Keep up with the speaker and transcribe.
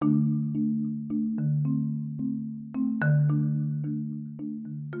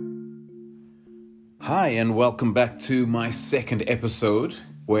Hi, and welcome back to my second episode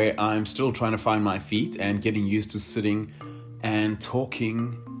where I'm still trying to find my feet and getting used to sitting and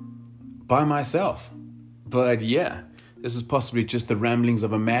talking by myself. But yeah, this is possibly just the ramblings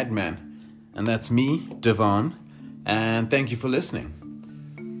of a madman. And that's me, Devon, and thank you for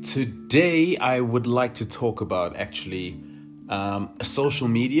listening. Today, I would like to talk about actually social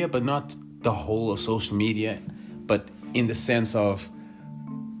media, but not the whole of social media, but in the sense of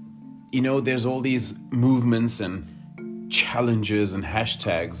there's all these movements and challenges and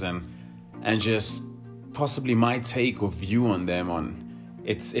hashtags and just possibly my take or view on them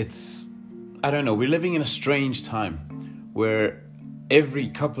it's I don't know, we're living in a strange time where every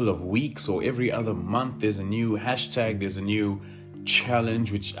couple of weeks or every other month there's a new hashtag, there's a new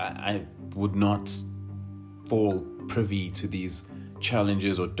challenge, which I would not fall privy to these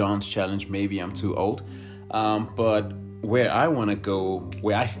challenges or dance challenge. Maybe I'm too old, but where I want to go,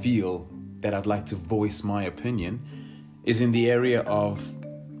 where I feel that I'd like to voice my opinion, is in the area of,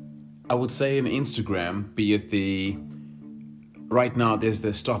 I would say, in Instagram, be it right now there's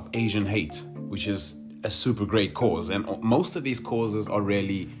the Stop Asian Hate, which is a super great cause. And most of these causes are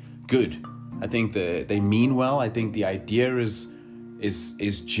really good. I think they mean well. I think the idea is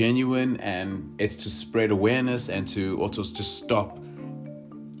genuine, and it's to spread awareness and to also just stop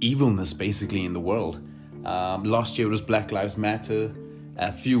evilness basically in the world. Last year it was Black Lives Matter.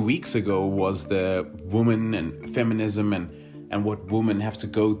 A few weeks ago was the woman and feminism and what women have to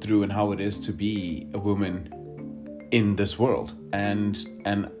go through and how it is to be a woman in this world. And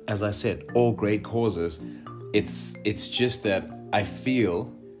as I said, all great causes. It's just that I feel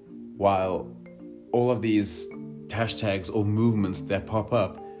while all of these hashtags or movements that pop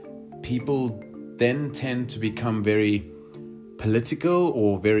up, people then tend to become very political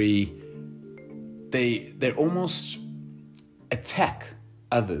or very they almost attack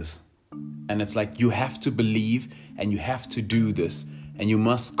others, and it's like you have to believe and you have to do this and you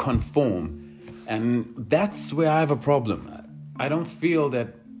must conform, and that's where I have a problem. I don't feel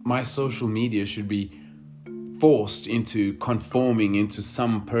that my social media should be forced into conforming into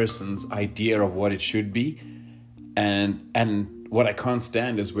some person's idea of what it should be, and what I can't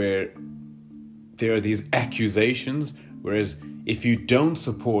stand is where there are these accusations, whereas if you don't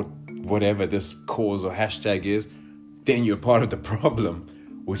support whatever this cause or hashtag is, then you're part of the problem,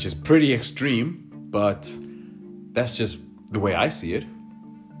 which is pretty extreme, but that's just the way I see it.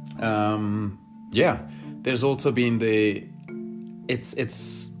 There's also been it's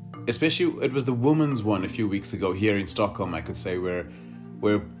especially, it was the women's one a few weeks ago here in Stockholm, I could say, where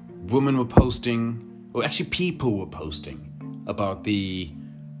women were posting, or actually people were posting about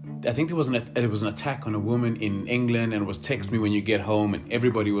I think there was an attack on a woman in England, and it was text me when you get home, and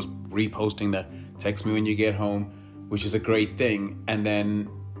everybody was reposting that text me when you get home, which is a great thing. And then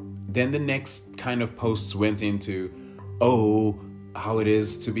the next kind of posts went into, how it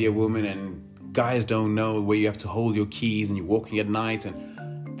is to be a woman, and guys don't know where you have to hold your keys and you're walking at night.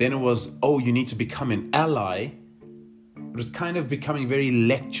 And then it was, you need to become an ally. It was kind of becoming very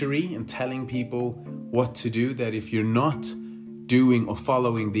lectury and telling people what to do, that if you're not doing or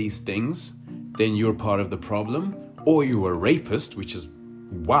following these things, then you're part of the problem, or you're a rapist, which is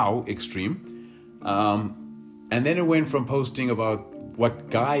extreme. And then it went from posting about what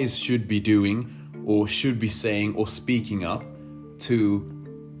guys should be doing or should be saying or speaking up, to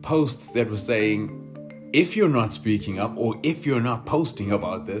posts that were saying, if you're not speaking up or if you're not posting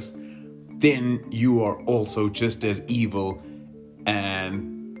about this, then you are also just as evil,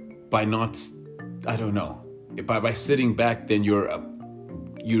 and by not, I don't know, by sitting back, then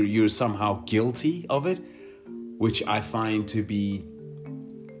you're somehow guilty of it, which I find to be,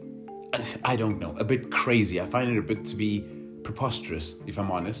 I don't know, a bit crazy. I find it a bit to be preposterous, if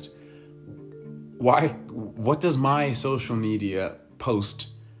I'm honest. What does my social media post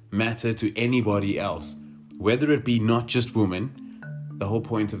matter to anybody else? Whether it be not just women, the whole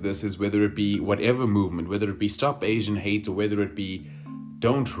point of this is whether it be whatever movement, whether it be Stop Asian Hate, or whether it be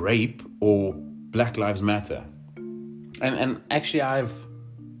Don't Rape or Black Lives Matter. And actually I have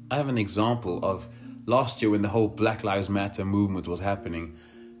an example of last year when the whole Black Lives Matter movement was happening.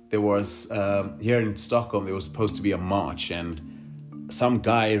 There was, here in Stockholm, there was supposed to be a march, and some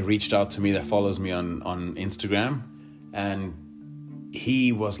guy reached out to me that follows me on Instagram, and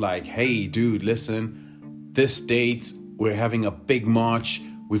he was like, hey dude, listen, this date we're having a big march,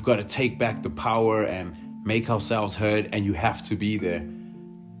 we've got to take back the power and make ourselves heard, and you have to be there.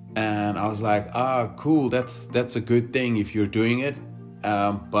 And I was like, cool, that's a good thing if you're doing it,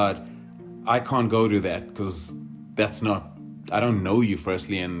 but I can't go to that because I don't know you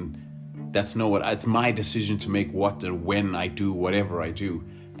firstly, and it's my decision to make what and when I do whatever I do.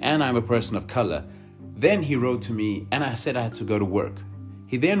 And I'm a person of color, Then he wrote to me, and I said I had to go to work.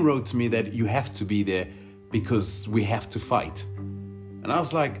 He then wrote to me that you have to be there because we have to fight. And I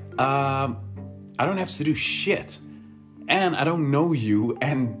was like, I don't have to do shit. And I don't know you,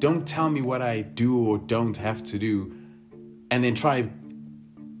 and don't tell me what I do or don't have to do. And then try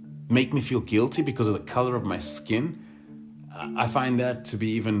make me feel guilty because of the color of my skin. I find that to be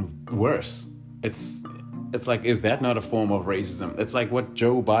even worse. It's like, is that not a form of racism? It's like what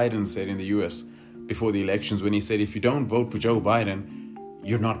Joe Biden said in the US before the elections when he said, if you don't vote for Joe Biden,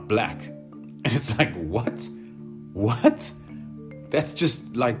 you're not black. And it's like, what? What? That's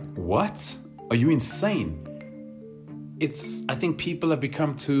just like, what? Are you insane? I think people have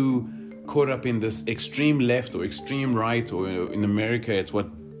become too caught up in this extreme left or extreme right, or in America, it's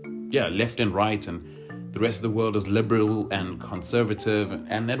left and right, and the rest of the world is liberal and conservative.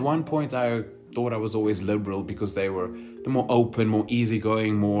 And at one point I thought I was always liberal because they were the more open, more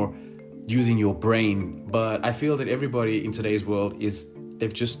easygoing, more using your brain. But I feel that everybody in today's world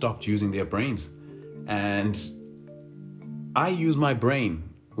they've just stopped using their brains. And I use my brain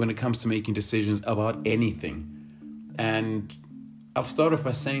when it comes to making decisions about anything. And I'll start off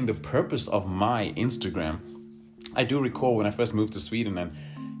by saying the purpose of my Instagram. I do recall when I first moved to Sweden and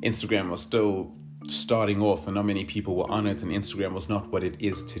Instagram was still starting off and not many people were on it, and Instagram was not what it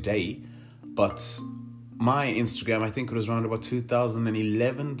is today. But my Instagram, I think it was around about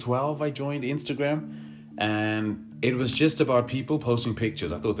 2011, 12, I joined Instagram. And it was just about people posting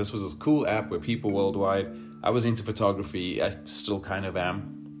pictures. I thought this was a cool app where people worldwide, I was into photography, I still kind of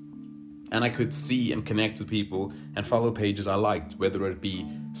am. And I could see and connect with people and follow pages I liked, whether it be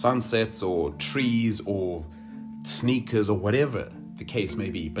sunsets or trees or sneakers or whatever the case may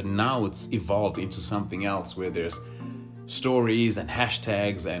be. But now it's evolved into something else where there's stories and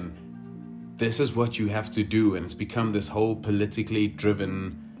hashtags, and this is what you have to do. And it's become this whole politically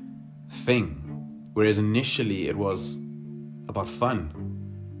driven thing. Whereas initially it was about fun.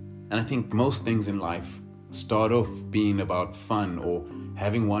 And I think most things in life start off being about fun or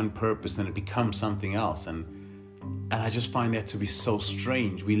having one purpose, and it becomes something else. And I just find that to be so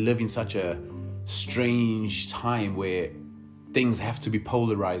strange. We live in such a strange time where things have to be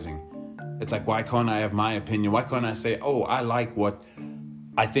polarizing. It's like, why can't I have my opinion? Why can't I say, oh, I like what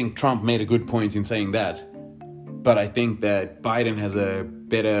I think Trump made a good point in saying that, but I think that Biden has a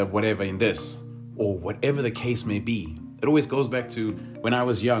better whatever in this, or whatever the case may be. It always goes back to when I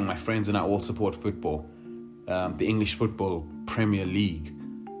was young, my friends and I all support football, the English Football Premier League.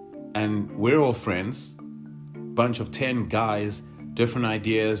 And we're all friends, bunch of 10 guys, different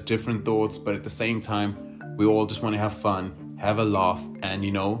ideas, different thoughts, but at the same time, we all just want to have fun, have a laugh, and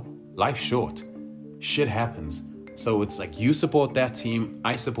life's short. Shit happens. So it's like you support that team,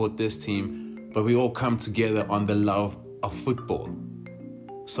 I support this team, but we all come together on the love of football.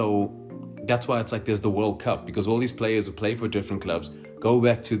 So that's why it's like there's the World Cup, because all these players who play for different clubs go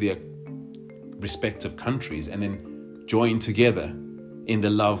back to their respective countries and then join together in the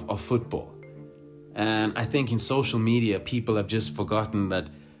love of football. And I think in social media, people have just forgotten that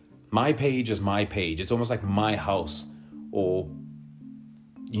my page is my page. It's almost like my house, or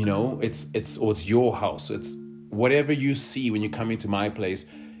it's your house. It's whatever you see when you come into my place.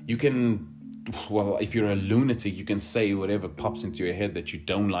 You can, if you're a lunatic, you can say whatever pops into your head that you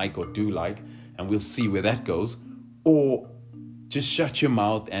don't like or do like, and we'll see where that goes. Or just shut your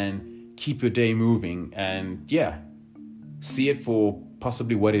mouth and keep your day moving, and see it for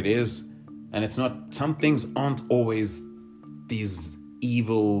possibly what it is. And it's not, some things aren't always these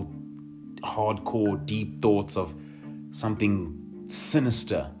evil, hardcore, deep thoughts of something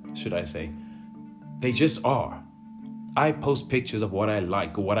sinister, should I say. They just are. I post pictures of what I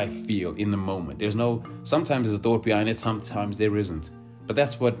like or what I feel in the moment. Sometimes there's a thought behind it, sometimes there isn't. But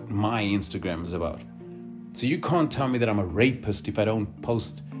that's what my Instagram is about. So you can't tell me that I'm a rapist if I don't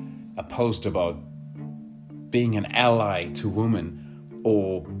post a post about being an ally to women,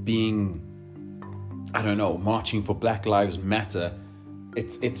 or being, marching for Black Lives Matter.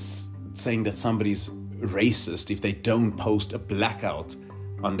 It's saying that somebody's racist if they don't post a blackout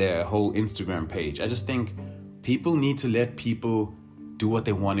on their whole Instagram page. I just think people need to let people do what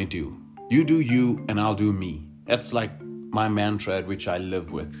they want to do. You do you and I'll do me. That's like my mantra at which I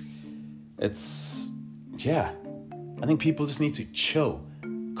live with. I think people just need to chill,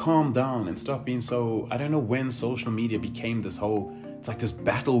 calm down, and stop being so, I don't know when social media became it's like this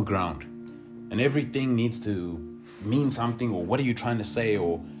battleground, and everything needs to mean something, or what are you trying to say,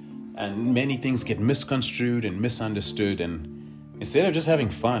 and many things get misconstrued and misunderstood. And instead of just having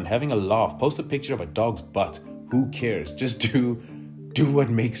fun, having a laugh, post a picture of a dog's butt, who cares? Just do what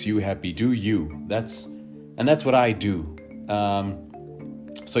makes you happy, do you. That's what I do.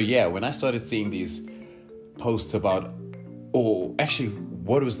 When I started seeing these posts about, or actually,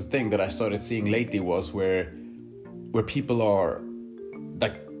 what was the thing that I started seeing lately was where people are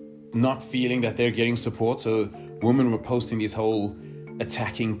like not feeling that they're getting support. So women were posting these whole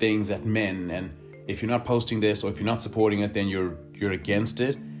attacking things at men, and if you're not posting this or if you're not supporting it, then you're against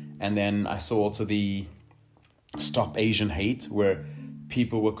it. And then I saw also the Stop Asian Hate, where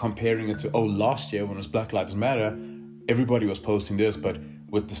people were comparing it to, last year when it was Black Lives Matter, everybody was posting this, but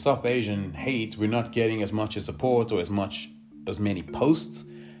with the Stop Asian Hate, we're not getting as much support or as many posts.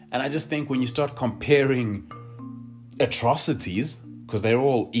 And I just think when you start comparing atrocities, because they're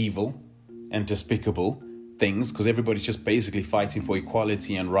all evil and despicable things, because everybody's just basically fighting for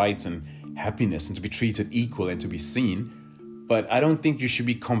equality and rights and happiness and to be treated equal and to be seen. But I don't think you should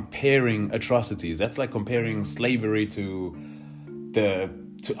be comparing atrocities. That's like comparing slavery to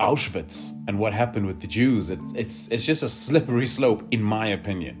Auschwitz and what happened with the Jews. It's just a slippery slope, in my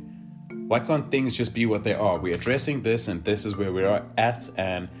opinion. Why can't things just be what they are? We're addressing this, and this is where we are at,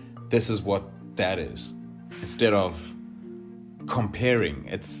 and this is what that is, instead of comparing.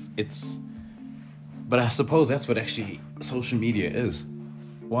 But I suppose that's what actually social media is.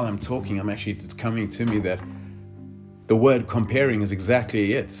 While I'm talking, it's coming to me that the word comparing is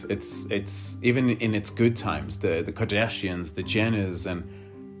exactly it. It's even in its good times, the Kardashians, the Jenners, and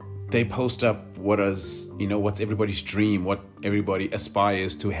they post up what's everybody's dream, what everybody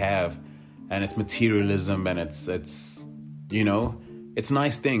aspires to have, and it's materialism, and it's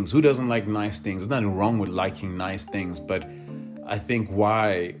nice things. Who doesn't like nice things? There's nothing wrong with liking nice things, but I think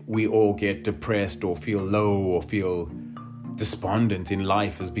why we all get depressed or feel low or feel despondent in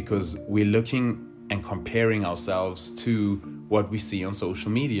life is because we're looking and comparing ourselves to what we see on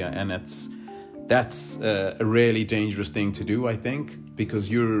social media, and that's a really dangerous thing to do, I think, because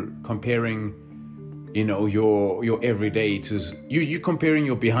you're comparing, your everyday to you're comparing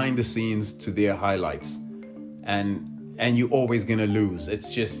your behind the scenes to their highlights, and you're always gonna lose.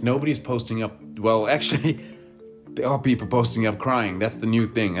 It's just nobody's posting up. Well, actually, there are people posting up crying. That's the new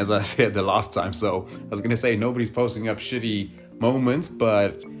thing, as I said the last time. So I was gonna say nobody's posting up shitty moments,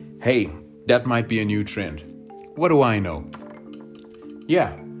 but hey, that might be a new trend. What do I know?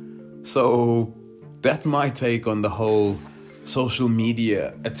 Yeah. So that's my take on the whole social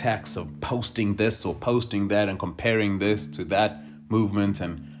media attacks of posting this or posting that and comparing this to that movement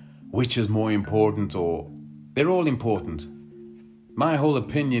and which is more important, or they're all important. My whole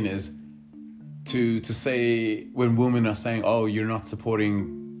opinion is to say when women are saying, you're not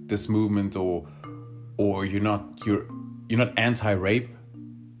supporting this movement or you're not anti-rape,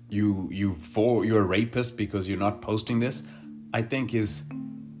 you're a rapist because you're not posting this, I think it's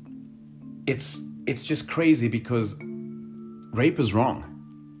just crazy, because rape is wrong.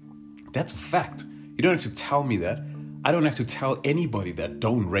 That's a fact. You don't have to tell me that. I don't have to tell anybody that.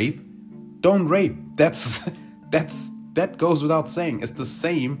 Don't rape. That goes without saying. It's the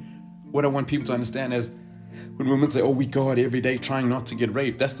same. What I want people to understand is when women say, we go out every day trying not to get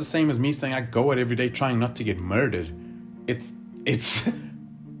raped. That's the same as me saying I go out every day trying not to get murdered. It's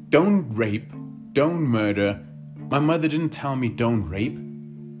don't rape, don't murder. My mother didn't tell me don't rape.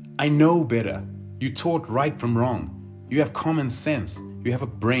 I know better. You taught right from wrong. You have common sense. You have a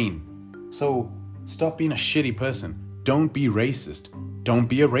brain. So stop being a shitty person. Don't be racist. Don't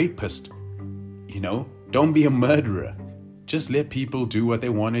be a rapist. Don't be a murderer. Just let people do what they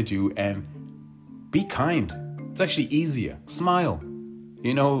want to do and be kind. It's actually easier. Smile.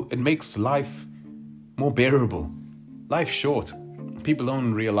 It makes life more bearable. Life's short. People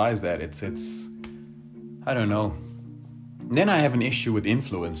don't realize that. It's I don't know. Then I have an issue with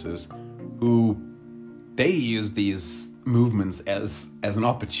influencers who they use these movements as an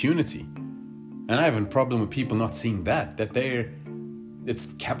opportunity. And I have a problem with people not seeing that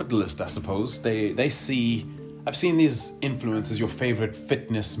it's capitalist, I suppose. They see, I've seen these influencers, your favorite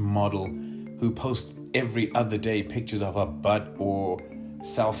fitness model, who post every other day pictures of her butt or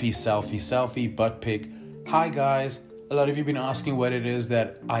selfie, butt pic. Hi guys, a lot of you have been asking what it is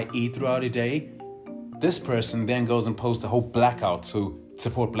that I eat throughout a day. This person then goes and posts a whole blackout to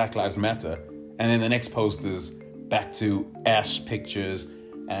support Black Lives Matter. And then the next post is back to ass pictures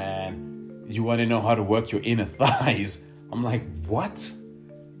and you want to know how to work your inner thighs. I'm like, what?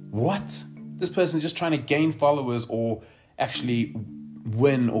 This person's just trying to gain followers or actually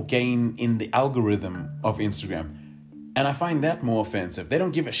win or gain in the algorithm of Instagram. And I find that more offensive. They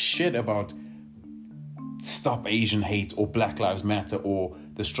don't give a shit about Stop Asian Hate or Black Lives Matter or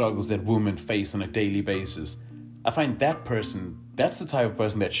the struggles that women face on a daily basis. I find that person, that's the type of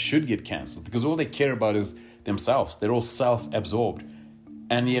person that should get cancelled, because all they care about is themselves. They're all self-absorbed.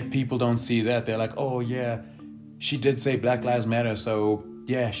 And yet people don't see that. They're like, oh yeah, she did say Black Lives Matter, so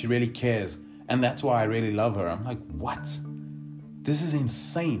yeah, she really cares. And that's why I really love her. I'm like, what? This is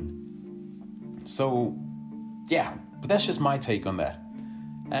insane. So, yeah, but that's just my take on that.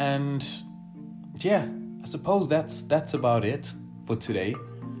 And yeah, I suppose that's about it for today.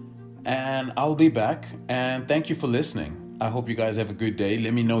 And I'll be back. And thank you for listening. I hope you guys have a good day.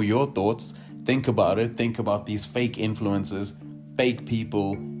 Let me know your thoughts. Think about it. Think about these fake influencers, fake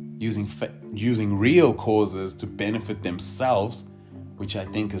people using real causes to benefit themselves, which I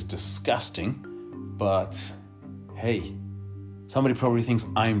think is disgusting. But hey, somebody probably thinks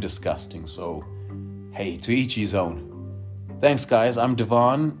I'm disgusting. So hey, to each his own. Thanks, guys. I'm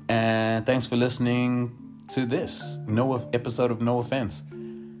Devon, and thanks for listening to this episode of No Offense.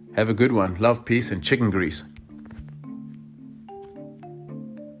 Have a good one. Love, peace, and chicken grease.